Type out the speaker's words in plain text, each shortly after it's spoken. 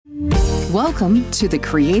Welcome to The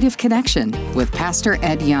Creative Connection with Pastor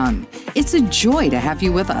Ed Young. It's a joy to have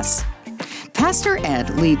you with us. Pastor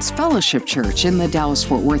Ed leads Fellowship Church in the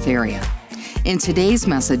Dallas-Fort Worth area. In today's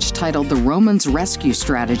message titled The Romans Rescue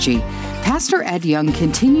Strategy, Pastor Ed Young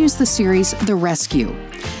continues the series, The Rescue.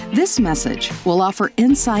 This message will offer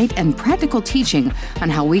insight and practical teaching on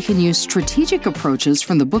how we can use strategic approaches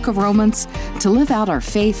from the book of Romans to live out our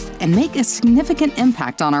faith and make a significant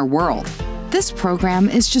impact on our world. This program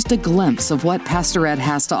is just a glimpse of what Pastor Ed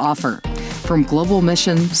has to offer. From global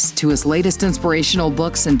missions to his latest inspirational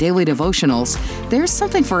books and daily devotionals, there's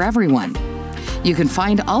something for everyone. You can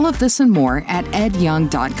find all of this and more at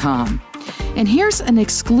edyoung.com. And here's an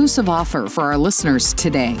exclusive offer for our listeners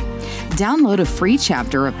today. Download a free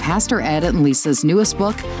chapter of Pastor Ed and Lisa's newest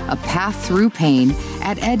book, A Path Through Pain,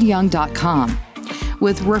 at edyoung.com.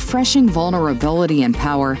 With refreshing vulnerability and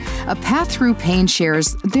power, A Path Through Pain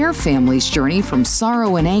shares their family's journey from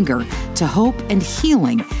sorrow and anger to hope and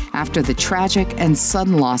healing after the tragic and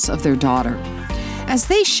sudden loss of their daughter. As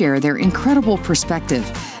they share their incredible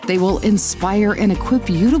perspective, they will inspire and equip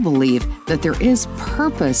you to believe that there is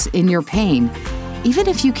purpose in your pain, even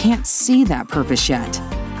if you can't see that purpose yet.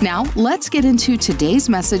 Now, let's get into today's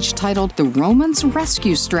message titled The Romans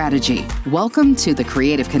Rescue Strategy. Welcome to The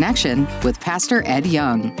Creative Connection with Pastor Ed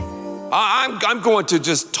Young. I'm going to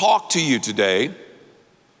just talk to you today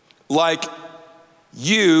like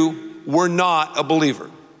you were not a believer.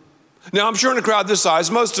 Now, I'm sure in a crowd this size,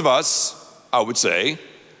 most of us, I would say,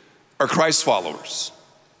 are Christ followers.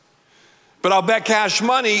 But I'll bet cash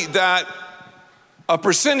money that a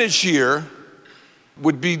percentage here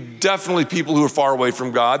would be definitely people who are far away from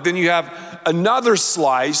God. Then you have another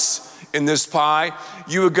slice in this pie.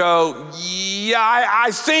 You would go, yeah, I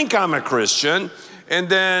think I'm a Christian. And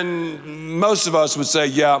then most of us would say,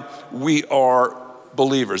 yeah, we are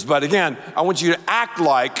believers. But again, I want you to act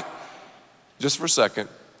like, just for a second,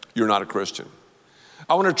 you're not a Christian.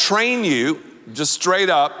 I want to train you, just straight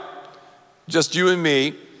up, just you and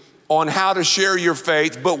me, on how to share your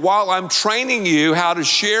faith. But while I'm training you how to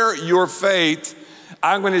share your faith,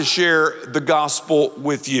 I'm going to share the gospel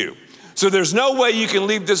with you. So there's no way you can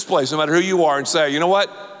leave this place, no matter who you are, and say, you know what?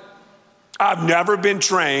 I've never been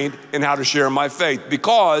trained in how to share my faith,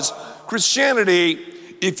 because Christianity,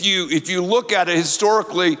 if you look at it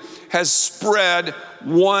historically, has spread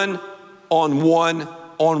one on one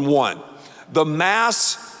on one. The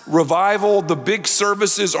mass revival, the big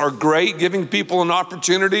services are great, giving people an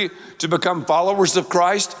opportunity to become followers of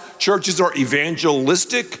Christ. Churches are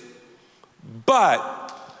evangelistic.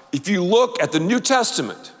 But if you look at the New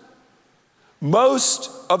Testament, most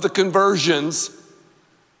of the conversions,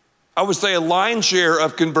 I would say a lion's share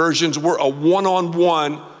of conversions, were a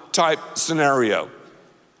one-on-one type scenario.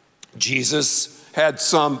 Jesus had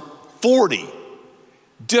some 40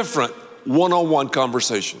 different one-on-one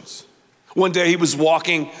conversations. One day he was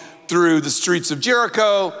walking through the streets of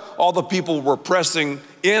Jericho. All the people were pressing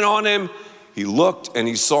in on him. He looked and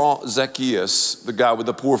he saw Zacchaeus, the guy with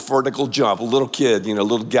the poor vertical jump, a little kid,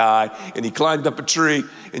 little guy, and he climbed up a tree,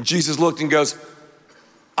 and Jesus looked and goes,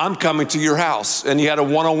 I'm coming to your house. And he had a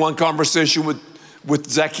one-on-one conversation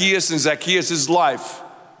with Zacchaeus, and Zacchaeus' life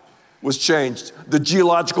was changed. The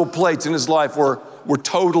geological plates in his life were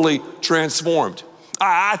totally transformed.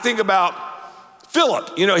 I think about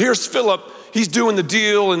Philip. Here's Philip. He's doing the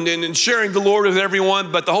deal and sharing the Lord with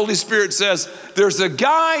everyone, but the Holy Spirit says, there's a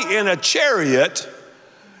guy in a chariot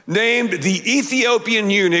named the Ethiopian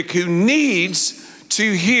eunuch who needs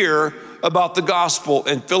to hear about the gospel.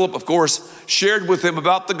 And Philip, of course, shared with him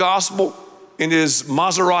about the gospel in his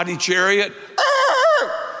Maserati chariot.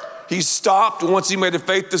 He stopped once he made a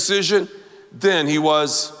faith decision. Then he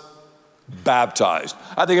was baptized.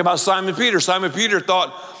 I think about Simon Peter. Simon Peter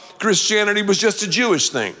thought Christianity was just a Jewish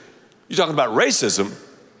thing. You're talking about racism.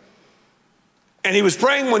 And he was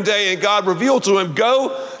praying one day and God revealed to him,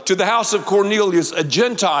 go to the house of Cornelius, a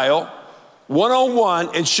Gentile,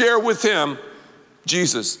 one-on-one, and share with him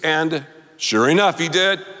Jesus. And sure enough, he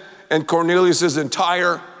did. And Cornelius'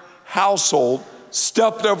 entire household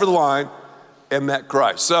stepped over the line and met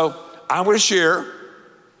Christ. So I'm going to share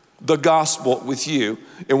the gospel with you.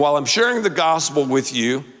 And while I'm sharing the gospel with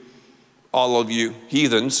you, all of you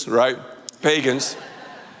heathens, right? Pagans,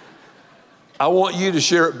 I want you to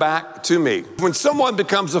share it back to me. When someone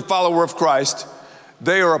becomes a follower of Christ,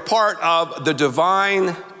 they are a part of the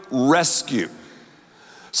divine rescue.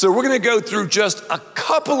 So we're going to go through just a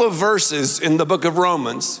couple of verses in the book of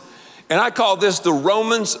Romans, and I call this the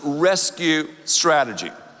Romans Rescue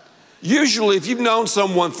Strategy. Usually, if you've known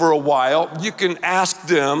someone for a while, you can ask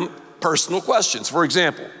them personal questions. For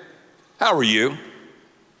example, how are you?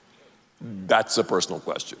 That's a personal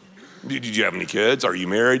question. Did you have any kids? Are you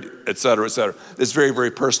married? Et cetera, et cetera. It's very,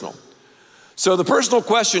 very personal. So the personal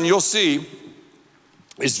question you'll see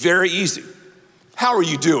is very easy. How are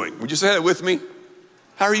you doing? Would you say that with me?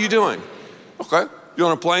 How are you doing? Okay. You're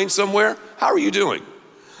on a plane somewhere? How are you doing?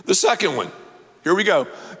 The second one, here we go.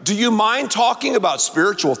 Do you mind talking about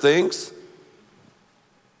spiritual things?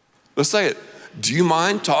 Let's say it. Do you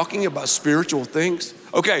mind talking about spiritual things?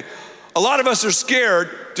 Okay, a lot of us are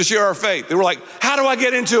scared to share our faith. They were like, how do I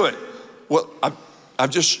get into it? Well, I've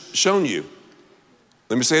just shown you.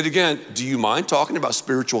 Let me say it again. Do you mind talking about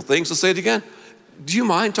spiritual things? Let's say it again. Do you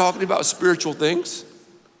mind talking about spiritual things?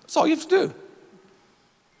 That's all you have to do.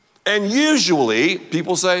 And usually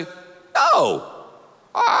people say, no,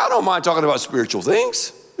 I don't mind talking about spiritual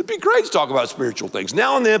things. It'd be great to talk about spiritual things.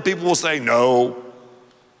 Now and then people will say no,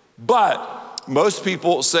 but most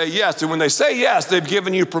people say yes. And when they say yes, they've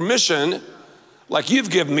given you permission, like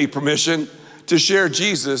you've given me permission to share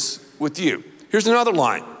Jesus with you. Here's another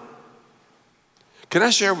line. Can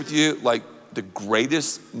I share with you like the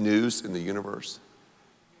greatest news in the universe?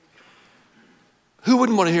 Who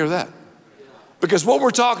wouldn't want to hear that? Because what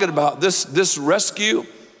we're talking about, this rescue,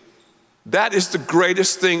 that is the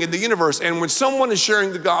greatest thing in the universe. And when someone is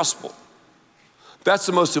sharing the gospel, that's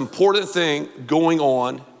the most important thing going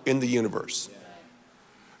on in the universe.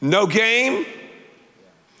 No game,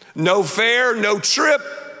 no fair, no trip,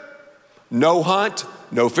 no hunt,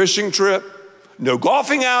 no fishing trip, no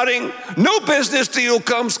golfing outing, no business deal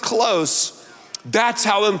comes close. That's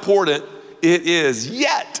how important it is.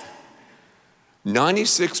 Yet,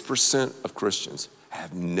 96% of Christians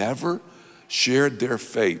have never shared their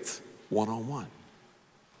faith one-on-one.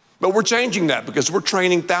 But we're changing that because we're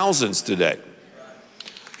training thousands today.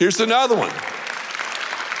 Here's another one.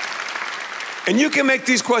 And you can make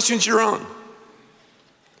these questions your own.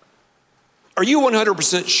 Are you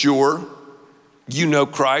 100% sure you know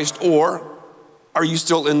Christ, or are you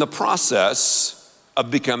still in the process of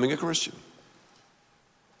becoming a Christian?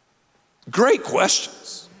 Great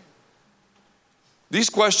questions. These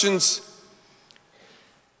questions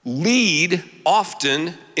lead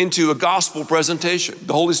often into a gospel presentation.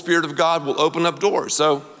 The Holy Spirit of God will open up doors.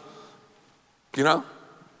 So,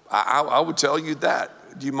 I would tell you that.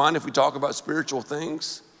 Do you mind if we talk about spiritual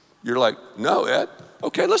things? You're like, no, Ed.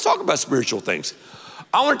 Okay, let's talk about spiritual things.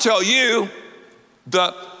 I want to tell you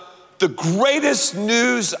the greatest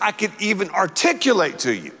news I could even articulate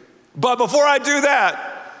to you. But before I do that,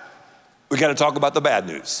 we got to talk about the bad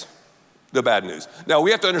news. The bad news. Now,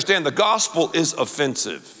 we have to understand the gospel is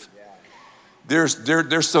offensive.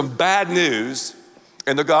 There's some bad news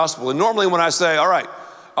in the gospel. And normally when I say, all right,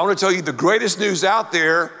 I want to tell you the greatest news out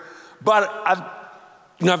there, but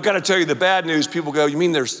I've got to tell you the bad news, people go, you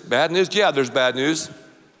mean there's bad news? Yeah, there's bad news.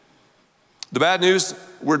 The bad news,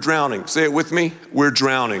 we're drowning. Say it with me, we're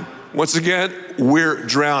drowning. Once again, we're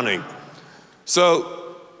drowning.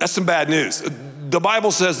 So that's some bad news. The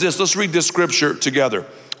Bible says this, let's read this scripture together.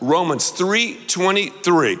 Romans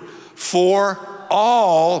 3:23, for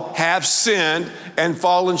all have sinned and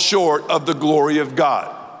fallen short of the glory of God.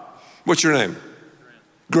 What's your name?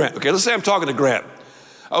 Grant. Okay, let's say I'm talking to Grant.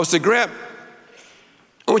 I would say, Grant,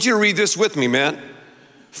 I want you to read this with me, man.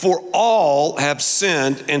 For all have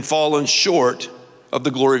sinned and fallen short of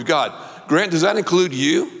the glory of God. Grant, does that include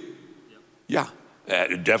you? Yeah,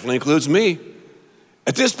 it definitely includes me.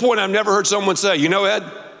 At this point, I've never heard someone say, you know, Ed,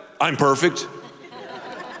 I'm perfect.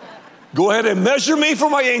 Go ahead and measure me for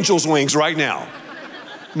my angel's wings right now.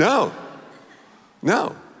 No.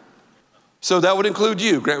 So that would include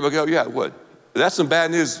you. Grant would go, yeah, it would. That's some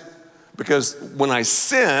bad news because when I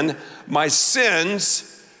sin, my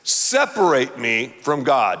sins separate me from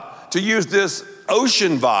God. To use this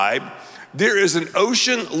ocean vibe, there is an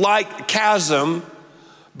ocean-like chasm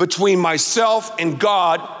between myself and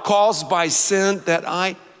God caused by sin that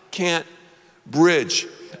I can't bridge.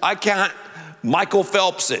 I can't Michael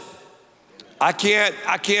Phelps it. I can't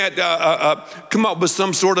come up with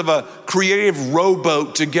some sort of a creative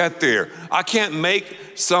rowboat to get there. I can't make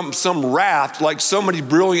some raft like so many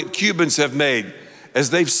brilliant Cubans have made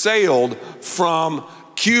as they've sailed from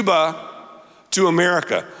Cuba to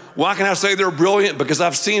America. Why can I say they're brilliant? Because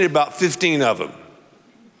I've seen about 15 of them.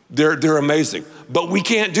 They're amazing. But we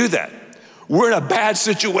can't do that. We're in a bad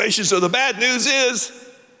situation. So the bad news is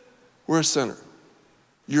we're a sinner.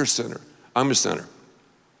 You're a sinner. I'm a sinner.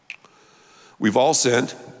 We've all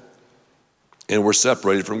sinned and we're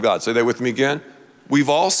separated from God. Say that with me again. We've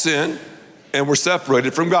all sinned and we're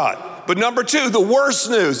separated from God. But number two, the worst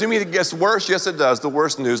news. You mean it gets worse? Yes, it does. The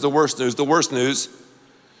worst news.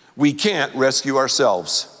 We can't rescue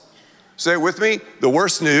ourselves. Say it with me. The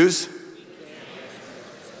worst news.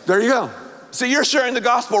 There you go. See, you're sharing the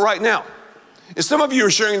gospel right now. And some of you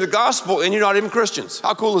are sharing the gospel and you're not even Christians.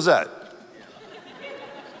 How cool is that?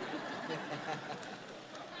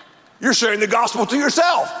 You're sharing the gospel to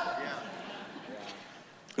yourself.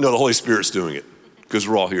 No, the Holy Spirit's doing it because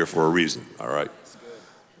we're all here for a reason, all right?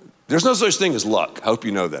 There's no such thing as luck. I hope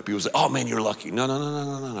you know that. People say, oh man, you're lucky.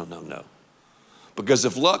 No. Because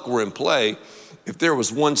if luck were in play, if there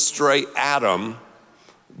was one stray atom,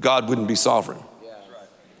 God wouldn't be sovereign.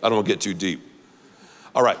 I don't want to get too deep.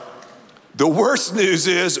 All right. The worst news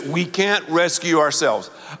is we can't rescue ourselves.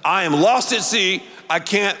 I am lost at sea. I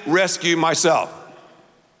can't rescue myself.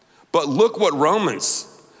 But look what Romans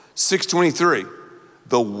 6:23,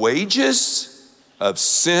 the wages of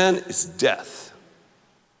sin is death.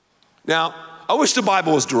 Now, I wish the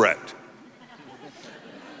Bible was direct.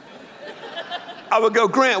 I would go,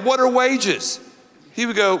 Grant, what are wages? He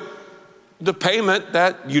would go, the payment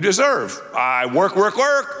that you deserve. I work, or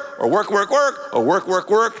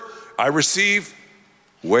work. I receive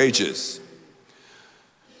wages.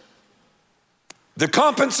 The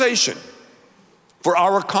compensation for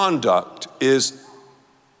our conduct is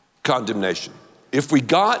condemnation. If we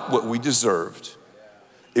got what we deserved,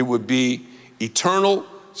 it would be eternal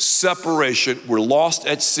separation. We're lost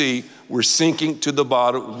at sea. We're sinking to the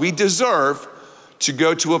bottom. We deserve to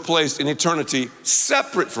go to a place in eternity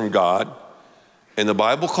separate from God, and the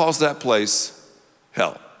Bible calls that place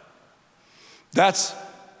hell. That's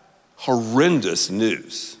horrendous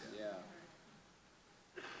news.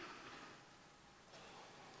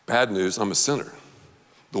 Bad news, I'm a sinner.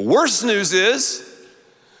 The worst news is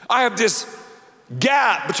I have this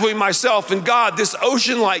gap between myself and God, this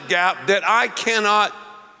ocean-like gap that I can't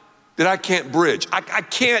bridge. I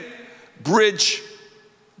can't bridge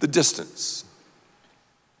the distance.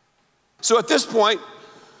 So at this point,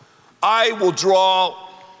 I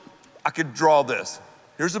could draw this.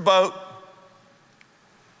 Here's a boat,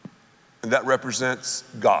 and that represents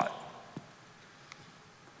God.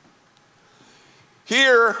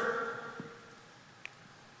 Here,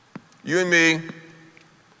 you and me,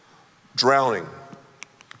 drowning.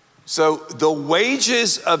 So the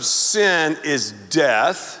wages of sin is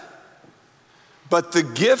death, but the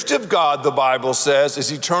gift of God, the Bible says,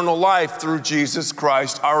 is eternal life through Jesus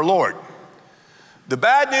Christ our Lord. The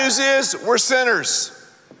bad news is we're sinners.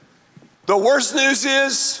 The worst news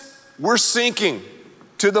is we're sinking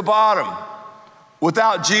to the bottom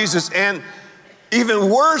without Jesus. And even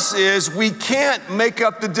worse is we can't make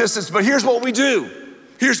up the distance. But here's what we do.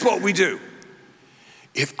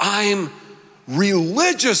 If I'm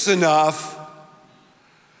religious enough,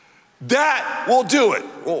 that will do it.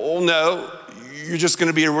 Well, no, you're just going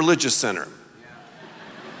to be a religious sinner.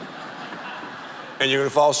 And you're going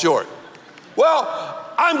to fall short.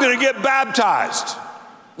 Well, I'm going to get baptized.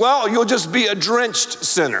 Well, you'll just be a drenched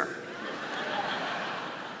sinner.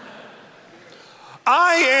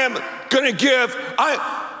 I'm going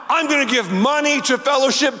to give money to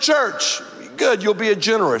Fellowship Church. Good, you'll be a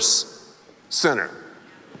generous sinner.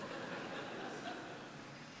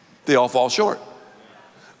 They all fall short.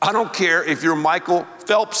 I don't care if you're Michael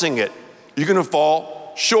Phelpsing it. You're going to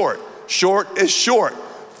fall short. Short is short.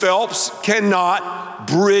 Phelps cannot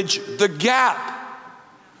bridge the gap.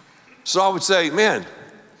 So I would say, man,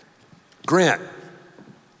 Grant,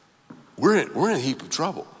 we're in a heap of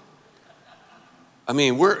trouble. I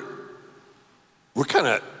mean, we're kind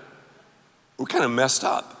of messed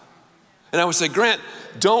up. And I would say, Grant,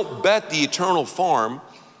 don't bet the eternal farm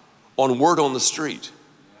on word on the street.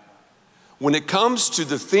 When it comes to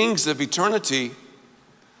the things of eternity,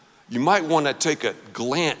 you might want to take a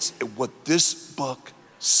glance at what this book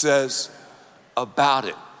says about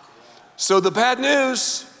it. So the bad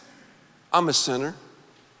news, I'm a sinner.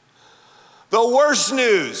 The worst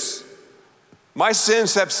news, my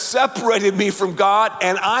sins have separated me from God,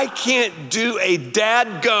 and I can't do a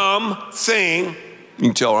dadgum thing. You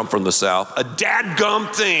can tell I'm from the South. A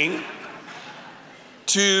dadgum thing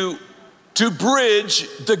to bridge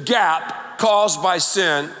the gap caused by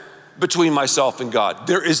sin between myself and God.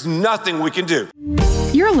 There is nothing we can do.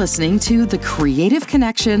 You're listening to The Creative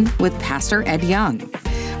Connection with Pastor Ed Young.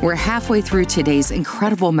 We're halfway through today's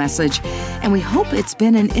incredible message, and we hope it's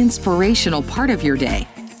been an inspirational part of your day.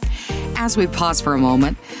 As we pause for a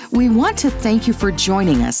moment, we want to thank you for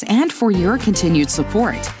joining us and for your continued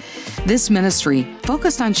support. This ministry,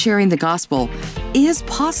 focused on sharing the gospel, is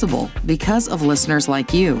possible because of listeners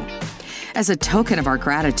like you. As a token of our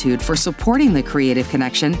gratitude for supporting The Creative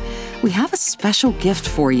Connection, we have a special gift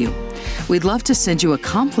for you. We'd love to send you a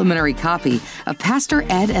complimentary copy of Pastor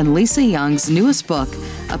Ed and Lisa Young's newest book,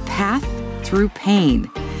 A Path Through Pain.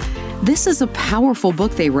 This is a powerful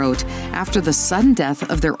book they wrote after the sudden death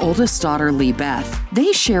of their oldest daughter, Lee Beth.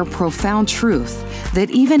 They share profound truth that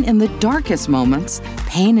even in the darkest moments,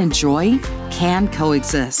 pain and joy can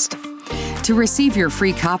coexist. To receive your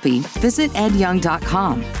free copy, visit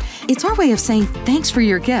edyoung.com. It's our way of saying thanks for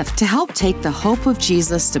your gift to help take the hope of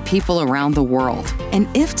Jesus to people around the world. And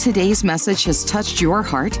if today's message has touched your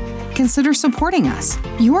heart, consider supporting us.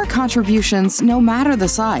 Your contributions, no matter the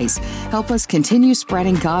size, help us continue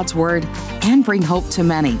spreading God's Word and bring hope to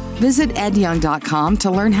many. Visit edyoung.com to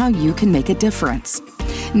learn how you can make a difference.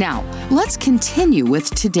 Now, let's continue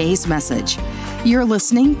with today's message. You're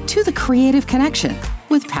listening to The Creative Connection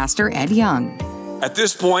with Pastor Ed Young. At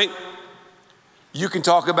this point, you can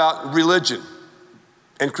talk about religion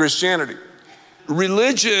and Christianity.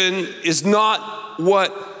 Religion is not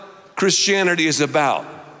what Christianity is about.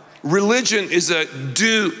 Religion is a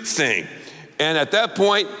do thing. And at that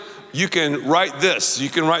point, you can write this. You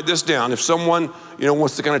can write this down. If someone,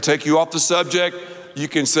 wants to kind of take you off the subject, you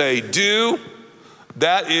can say, do.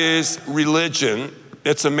 That is religion.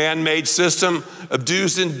 It's a man-made system of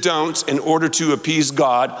do's and don'ts in order to appease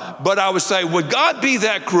God. But I would say, would God be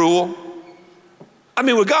that cruel?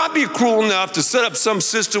 Would God be cruel enough to set up some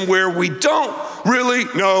system where we don't really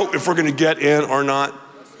know if we're going to get in or not?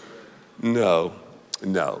 No.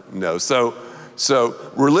 So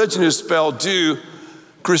religion is spelled do.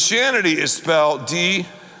 Christianity is spelled D-O-N-E.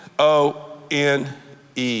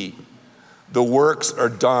 The works are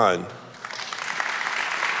done.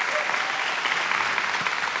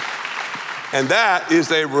 And that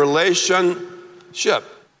is a relationship.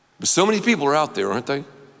 But so many people are out there, aren't they?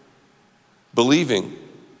 Believing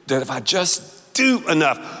that if I just do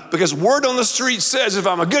enough, because word on the street says if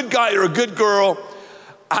I'm a good guy or a good girl,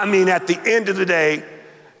 at the end of the day,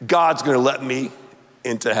 God's gonna let me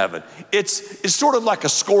into heaven. It's sort of like a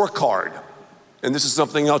scorecard. And this is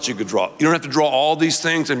something else you could draw. You don't have to draw all these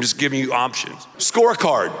things, I'm just giving you options.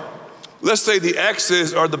 Scorecard. Let's say the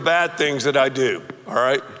X's are the bad things that I do, all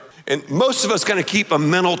right? And most of us kind of keep a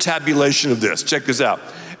mental tabulation of this. Check this out.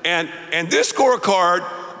 And this scorecard,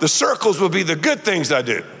 the circles will be the good things I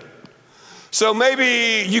do. So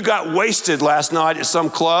maybe you got wasted last night at some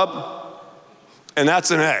club, and that's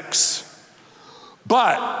an X.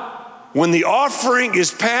 But when the offering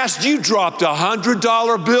is passed, you dropped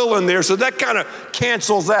 $100 bill in there, so that kind of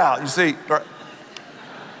cancels out. You see, right?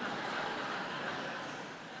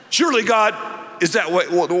 Surely God is that way.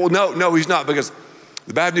 Well, no, he's not, because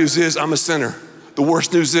the bad news is I'm a sinner. The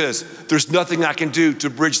worst news is there's nothing I can do to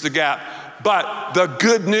bridge the gap. But the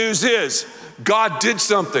good news is God did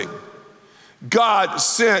something. God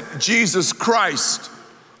sent Jesus Christ,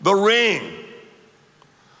 the ring,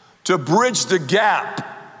 to bridge the gap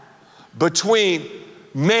between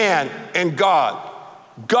man and God.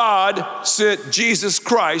 God sent Jesus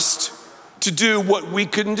Christ to do what we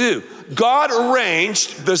couldn't do. God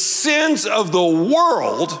arranged the sins of the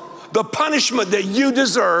world, the punishment that you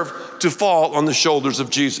deserve, to fall on the shoulders of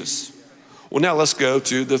Jesus. Well, now let's go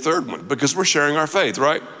to the third one, because we're sharing our faith,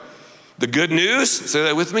 right? The good news, say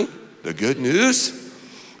that with me. The good news,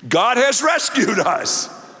 God has rescued us.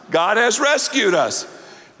 God has rescued us.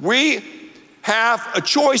 We have a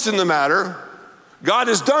choice in the matter. God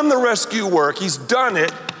has done the rescue work. He's done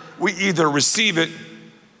it. We either receive it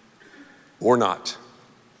or not.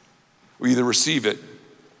 We either receive it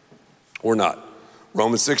or not.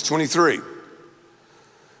 Romans 6:23.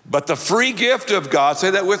 But the free gift of God, say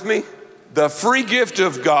that with me. The free gift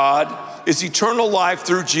of God is eternal life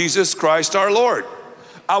through Jesus Christ our Lord.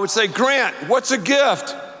 I would say, Grant, what's a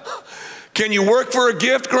gift? Can you work for a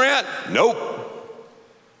gift, Grant? Nope.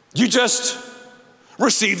 You just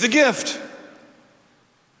receive the gift.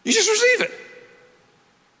 You just receive it.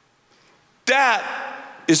 That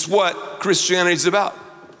is what Christianity is about.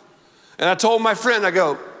 And I told my friend, I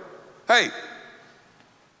go, hey,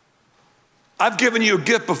 I've given you a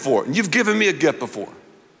gift before, and you've given me a gift before.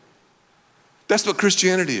 That's what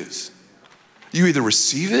Christianity is. You either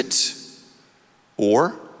receive it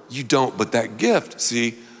or you don't, but that gift,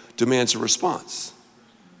 see, demands a response.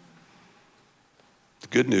 The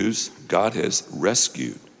good news, God has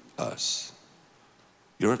rescued us.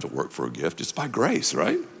 You don't have to work for a gift, it's by grace,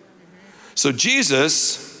 right? So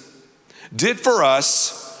Jesus did for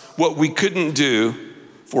us what we couldn't do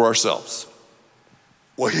for ourselves.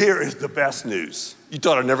 Well, here is the best news. You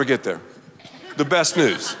thought I'd never get there. The best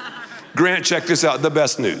news. Grant, check this out, the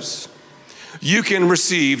best news. You can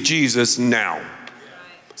receive Jesus now.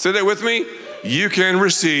 Say that with me. You can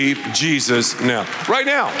receive Jesus now. Right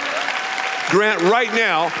now. Grant, right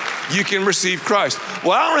now, you can receive Christ.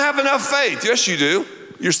 Well, I don't have enough faith. Yes, you do.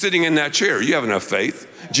 You're sitting in that chair. You have enough faith.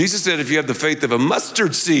 Jesus said if you have the faith of a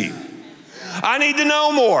mustard seed, I need to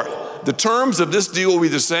know more. The terms of this deal will be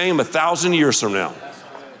the same 1,000 years from now.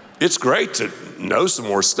 It's great to know some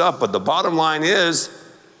more stuff, but the bottom line is,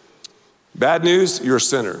 bad news, you're a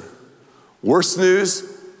sinner. Worse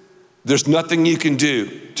news, there's nothing you can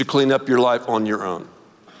do to clean up your life on your own.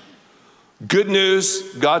 Good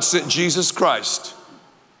news, God sent Jesus Christ,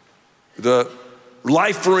 the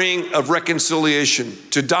life ring of reconciliation,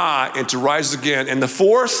 to die and to rise again. And the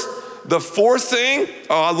fourth thing,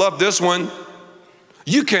 oh, I love this one.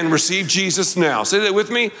 You can receive Jesus now. Say that with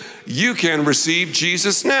me. You can receive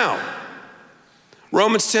Jesus now.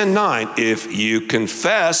 Romans 10:9, if you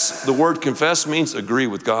confess, the word confess means agree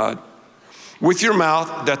with God, with your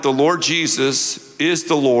mouth that the Lord Jesus is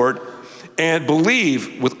the Lord, and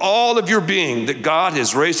believe with all of your being that God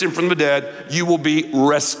has raised him from the dead, you will be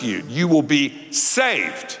rescued. You will be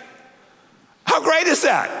saved. How great is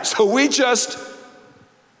that? So we just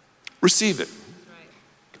receive it.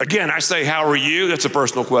 Again, I say, how are you? That's a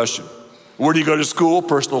personal question. Where do you go to school?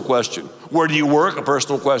 Personal question. Where do you work? A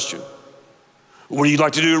personal question. What do you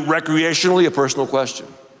like to do recreationally? A personal question.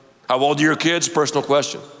 How old are your kids? Personal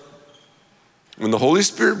question. When the Holy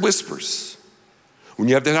Spirit whispers, when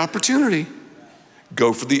you have that opportunity,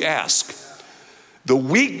 go for the ask. The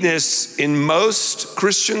weakness in most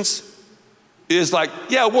Christians is like,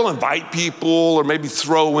 yeah, we'll invite people or maybe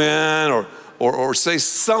throw in or say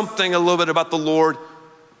something a little bit about the Lord,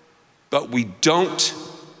 but we don't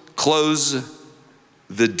close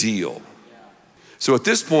the deal. So at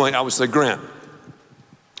this point, I would say, Grant,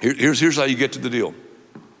 here's how you get to the deal.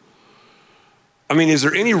 I mean, is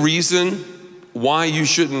there any reason why you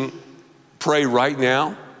shouldn't pray right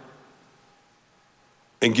now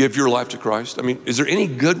and give your life to Christ? I mean, is there any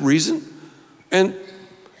good reason? And,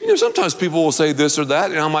 sometimes people will say this or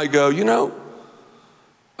that, and I might go,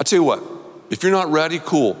 I tell you what, if you're not ready,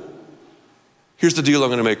 cool. Here's the deal I'm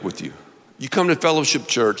going to make with you. You come to Fellowship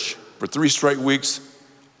Church for 3 straight weeks,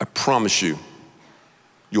 I promise you,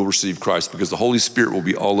 you'll receive Christ because the Holy Spirit will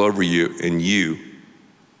be all over you and you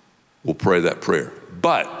will pray that prayer.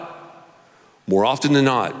 But more often than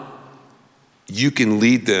not, you can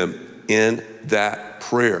lead them in that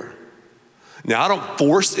prayer. Now, I don't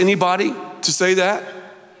force anybody to say that.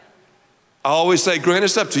 I always say, Grant,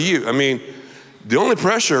 it's up to you. I mean, the only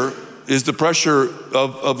pressure is the pressure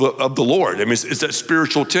of the Lord. I mean, it's that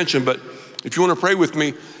spiritual tension. But if you want to pray with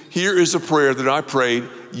me, here is a prayer that I prayed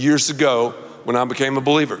years ago when I became a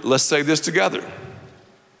believer. Let's say this together.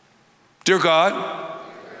 Dear God,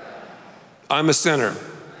 I'm a sinner.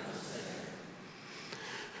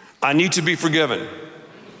 I need to be forgiven.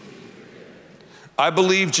 I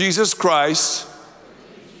believe Jesus Christ,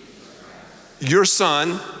 your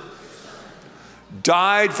Son,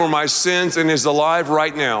 died for my sins and is alive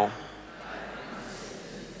right now.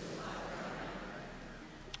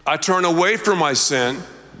 I turn away from my sin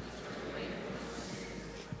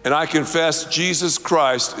and I confess Jesus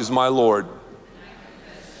Christ is my Lord.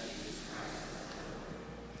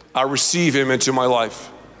 I receive him into my life.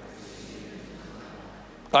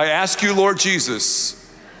 I ask you, Lord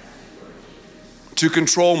Jesus, to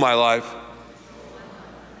control my life,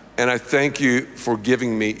 and I thank you for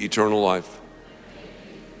giving me eternal life.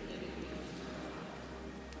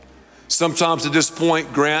 Sometimes at this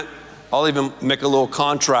point, Grant, I'll even make a little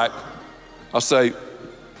contract. I'll say,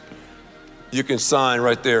 you can sign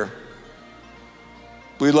right there.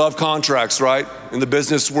 We love contracts, right? In the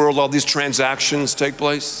business world, all these transactions take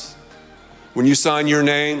place. When you sign your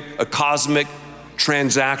name, a cosmic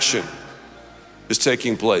transaction is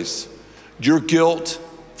taking place. Your guilt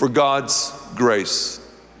for God's grace.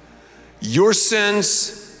 Your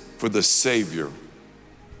sins for the Savior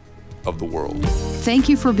of the world. Thank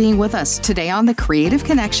you for being with us today on The Creative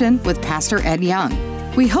Connection with Pastor Ed Young.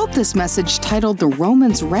 We hope this message titled The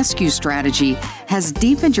Romans Rescue Strategy has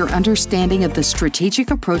deepened your understanding of the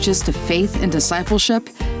strategic approaches to faith and discipleship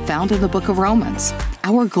found in the book of Romans.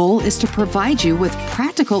 Our goal is to provide you with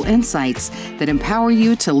practical insights that empower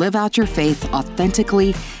you to live out your faith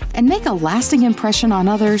authentically and make a lasting impression on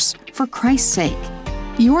others for Christ's sake.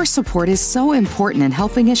 Your support is so important in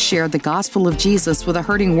helping us share the gospel of Jesus with a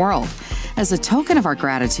hurting world. As a token of our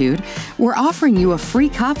gratitude, we're offering you a free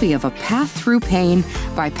copy of A Path Through Pain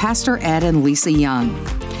by Pastor Ed and Lisa Young.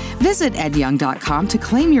 Visit edyoung.com to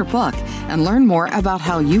claim your book and learn more about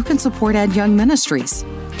how you can support Ed Young Ministries.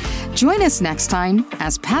 Join us next time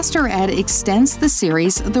as Pastor Ed extends the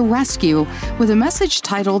series The Rescue with a message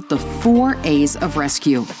titled The 4 A's of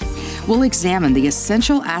Rescue. we'll examine the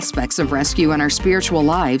essential aspects of rescue in our spiritual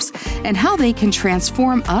lives and how they can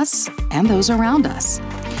transform us and those around us.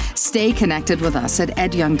 Stay connected with us at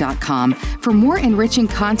edyoung.com for more enriching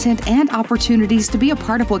content and opportunities to be a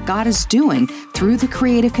part of what God is doing through the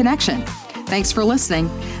Creative Connection. Thanks for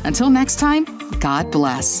listening. Until next time, God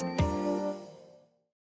bless.